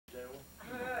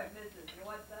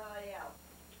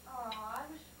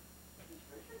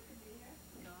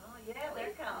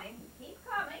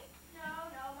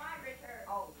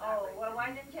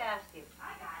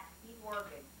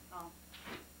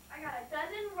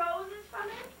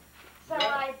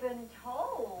been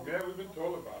told. Yeah, we've been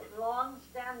told about it. Long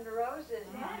stemmed roses.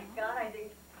 My God, I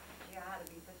think you ought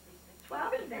to be 56.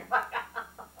 Well,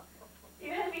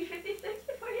 you're going to be 56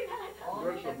 before you die. Oh,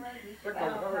 There's some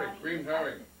pickled herring, green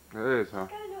herring. It is, huh?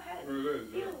 Just got to know how to It is,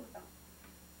 yeah. deal with them.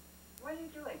 What are you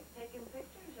doing? Taking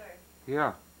pictures or?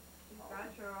 Yeah. Got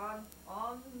her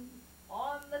on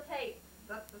the tape.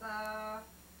 Da-da-da.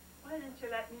 Why didn't you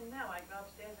let me know? I'd go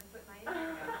upstairs and put my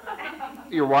evening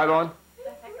gown. Your what on? I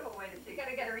have a way to She got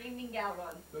to get her evening gown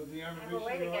on. Does he have I have a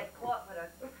way to get caught with a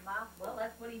mouth. Well,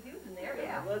 that's what he's using there.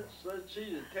 Yeah. Let's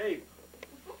see the tape.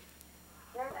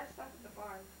 There, that stuff at the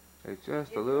barn. It's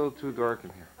just a little too dark in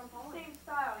here. Same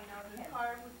style, you know, the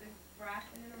card with the brass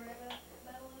in it or whatever that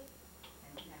metal is.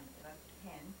 And 10, so that's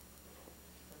 10.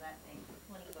 So that makes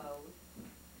 20 bows.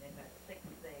 They've got 6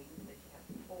 things, but you have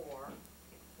 4. 6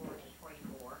 4 is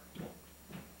 24.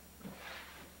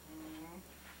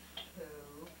 2, 3.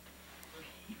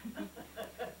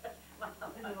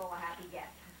 This is all a happy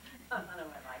guess. I don't know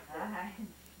what I like that.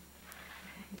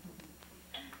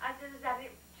 I said, is that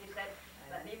it? She said,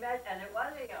 let me measure, and it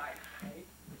was a yard.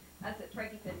 That's what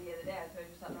Frankie said the other day. I told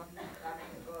you something off the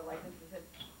go like this. He said,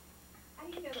 how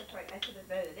do you know that's right? I said, I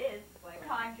bet it is. Like,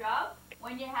 Time job.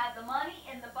 When you had the money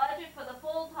in the budget for the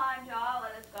full-time job,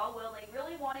 let us go. Well, they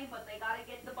really want him, but they got to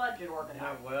get the budget organized.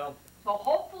 Yeah, well, So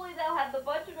hopefully they'll have the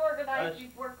budget organized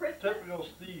before Christmas. typical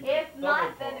Steve. If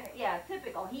not, Double then, yeah,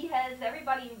 typical. He has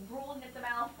everybody drooling at the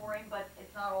mouth for him, but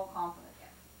it's not all confident yet.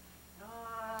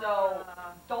 So,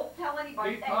 don't tell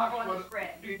anybody He that's talks on the with, spread.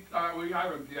 we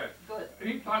haven't yet. Good.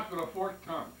 He talks with a forked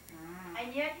tongue.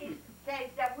 And yet he says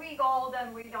that we go,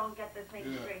 then we don't get the thing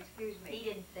Yeah. straight. Excuse He me.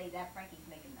 didn't say that. Frankie's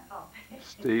making that. Oh.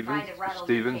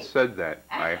 Steven said that.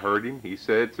 I heard him. He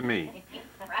said it to me.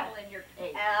 Rattling your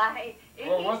cage. If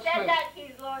Well, he what's said this? that,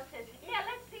 he's lost his. Yeah,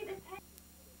 let's see the tape.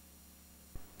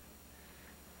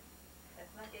 Let's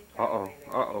not get carried away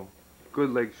there. Uh-oh. Good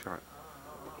leg shot.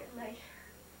 Nice.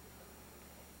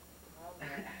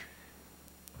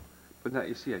 But now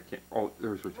you see, I can't. Oh,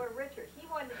 there's Richard. Well, Richard, he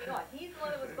wanted to be on. He's the one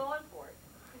that was going for it.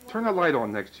 Turn the light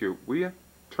on next to you, will you?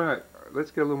 Turn it. Let's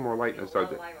get a little more light in the Don't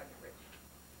subject. lie on you, Rich.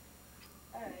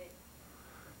 All right.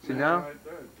 See now? Right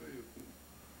there, see.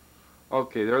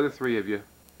 Okay, there are the 3 of you.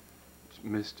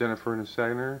 Miss Jennifer and the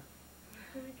Sagner.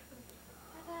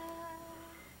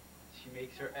 She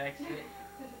makes her exit.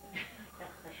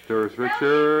 There's That would be a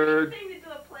Richard. great thing to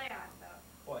do a play on,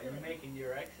 though. What, you making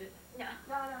your exit? No,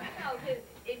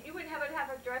 if you would have a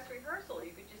dress rehearsal,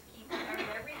 you could just keep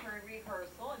every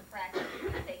rehearsal and practice. You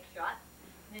could take shots,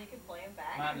 and then you could play them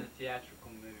back. Mine's a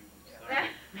theatrical move. Sorry.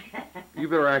 You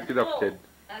better act it up, kid.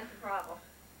 That's the problem.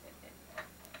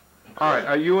 All right,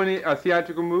 are you in a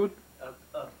theatrical mood? A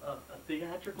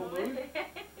theatrical move?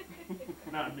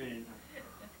 Not me.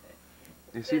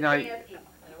 You see now, get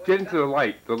into the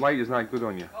light. The light is not good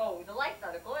on you. Oh, the light's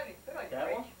not a good. It's good on That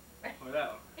you, one? Rich. Or that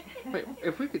one? Wait,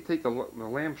 if we could take the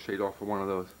lampshade off of one of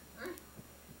those.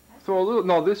 Throw a little,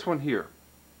 no, this one here.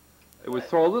 It would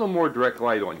throw a little more direct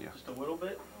light on you. Just a little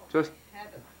bit? Just,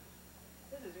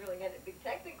 This is really getting to be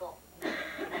technical. Well,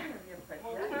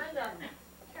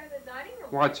 turn the dining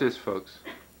room. watch this, folks.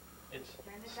 It's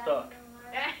Turn the stuck. dining room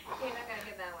light. You're not gonna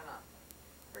get that one off.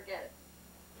 Forget it.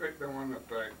 Take the one that's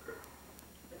back there.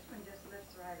 This one just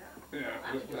lifts right up. Yeah,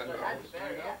 That's lift that up. that's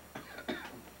better, yeah.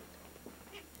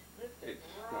 It's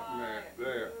something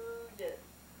there.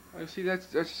 You see, that's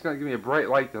just going to give me a bright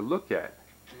light to look at.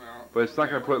 No. But it's not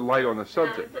going to put light on the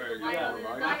subject. There you Light go, on the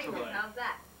right? dining room. How's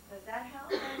that? Does that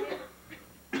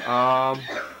help?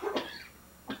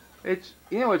 It's,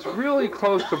 you know, it's really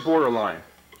close to borderline.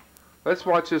 Let's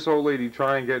watch this old lady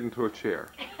try and get into a chair.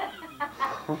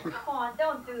 Come on,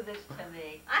 don't do this to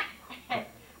me. That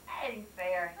ain't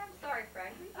fair. I'm sorry,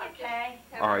 Frank. We can't Okay.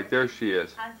 just All right, there she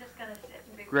is. I'm just gonna sit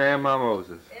and be. Grandma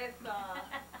Moses. It's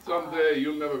Someday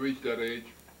you'll never reach that age.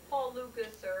 Paul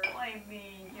Lucas or I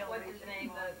mean, what's his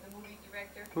name, the movie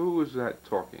director? Who was that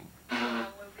talking? Paul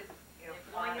Lucas.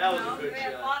 That was a good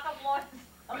shot. Block of laws.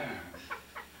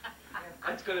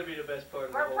 That's going to be the best part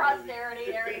of the For whole posterity,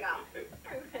 movie. there you go.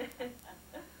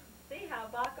 See how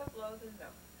Baca blows his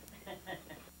nose.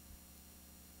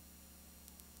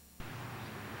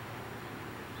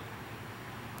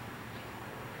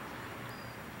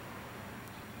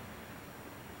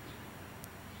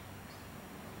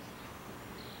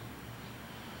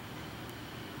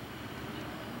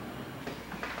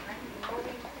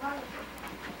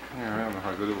 Yeah, I don't know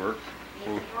how good it works.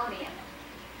 Well,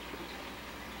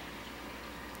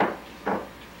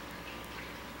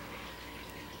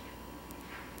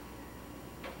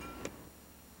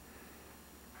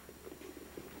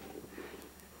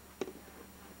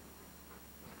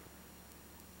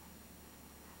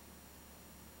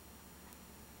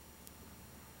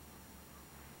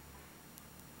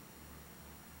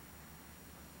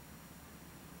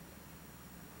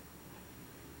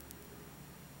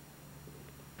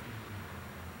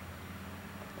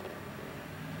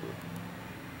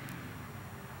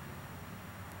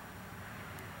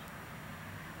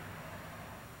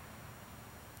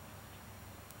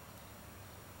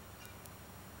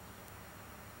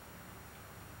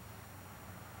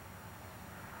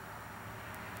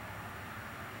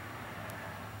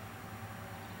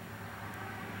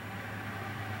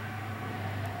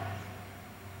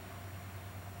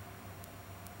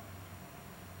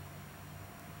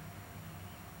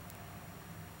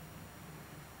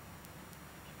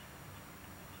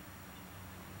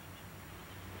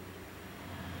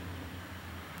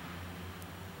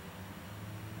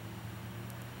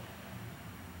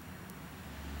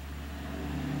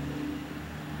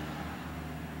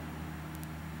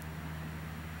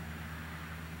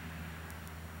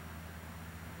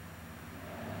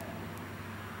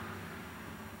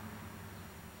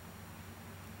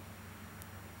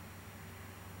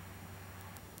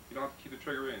 You don't have to keep the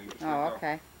trigger in. You just let Oh, go.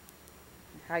 okay.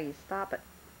 How do you stop it?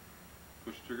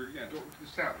 Push the trigger again. Go to the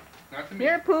south, not to me.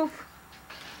 Here, poof.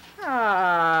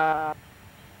 Ah.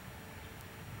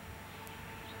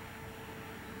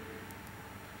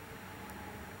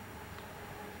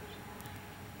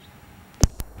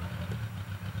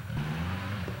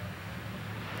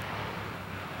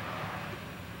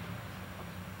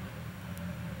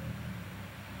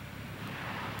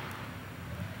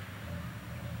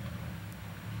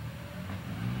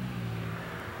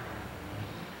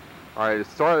 All right, it's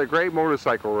started a great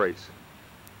motorcycle race.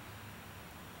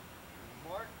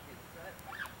 Mark, get set.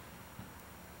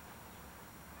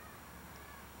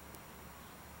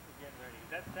 We're getting ready.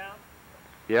 Is that sound?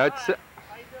 Yeah, it's. Hi,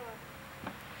 how you doing?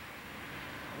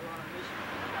 We're on a mission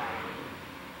for God.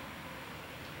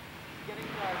 Getting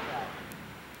dark out.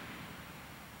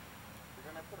 We're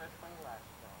gonna put our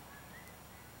sunglasses on.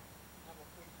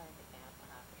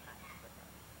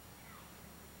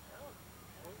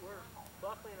 We're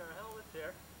buckling our helmets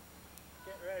here.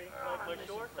 Get ready. We're on Like a my mission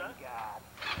shorts, from huh? God.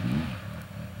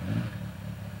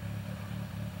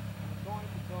 I'm going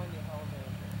to join the elevator.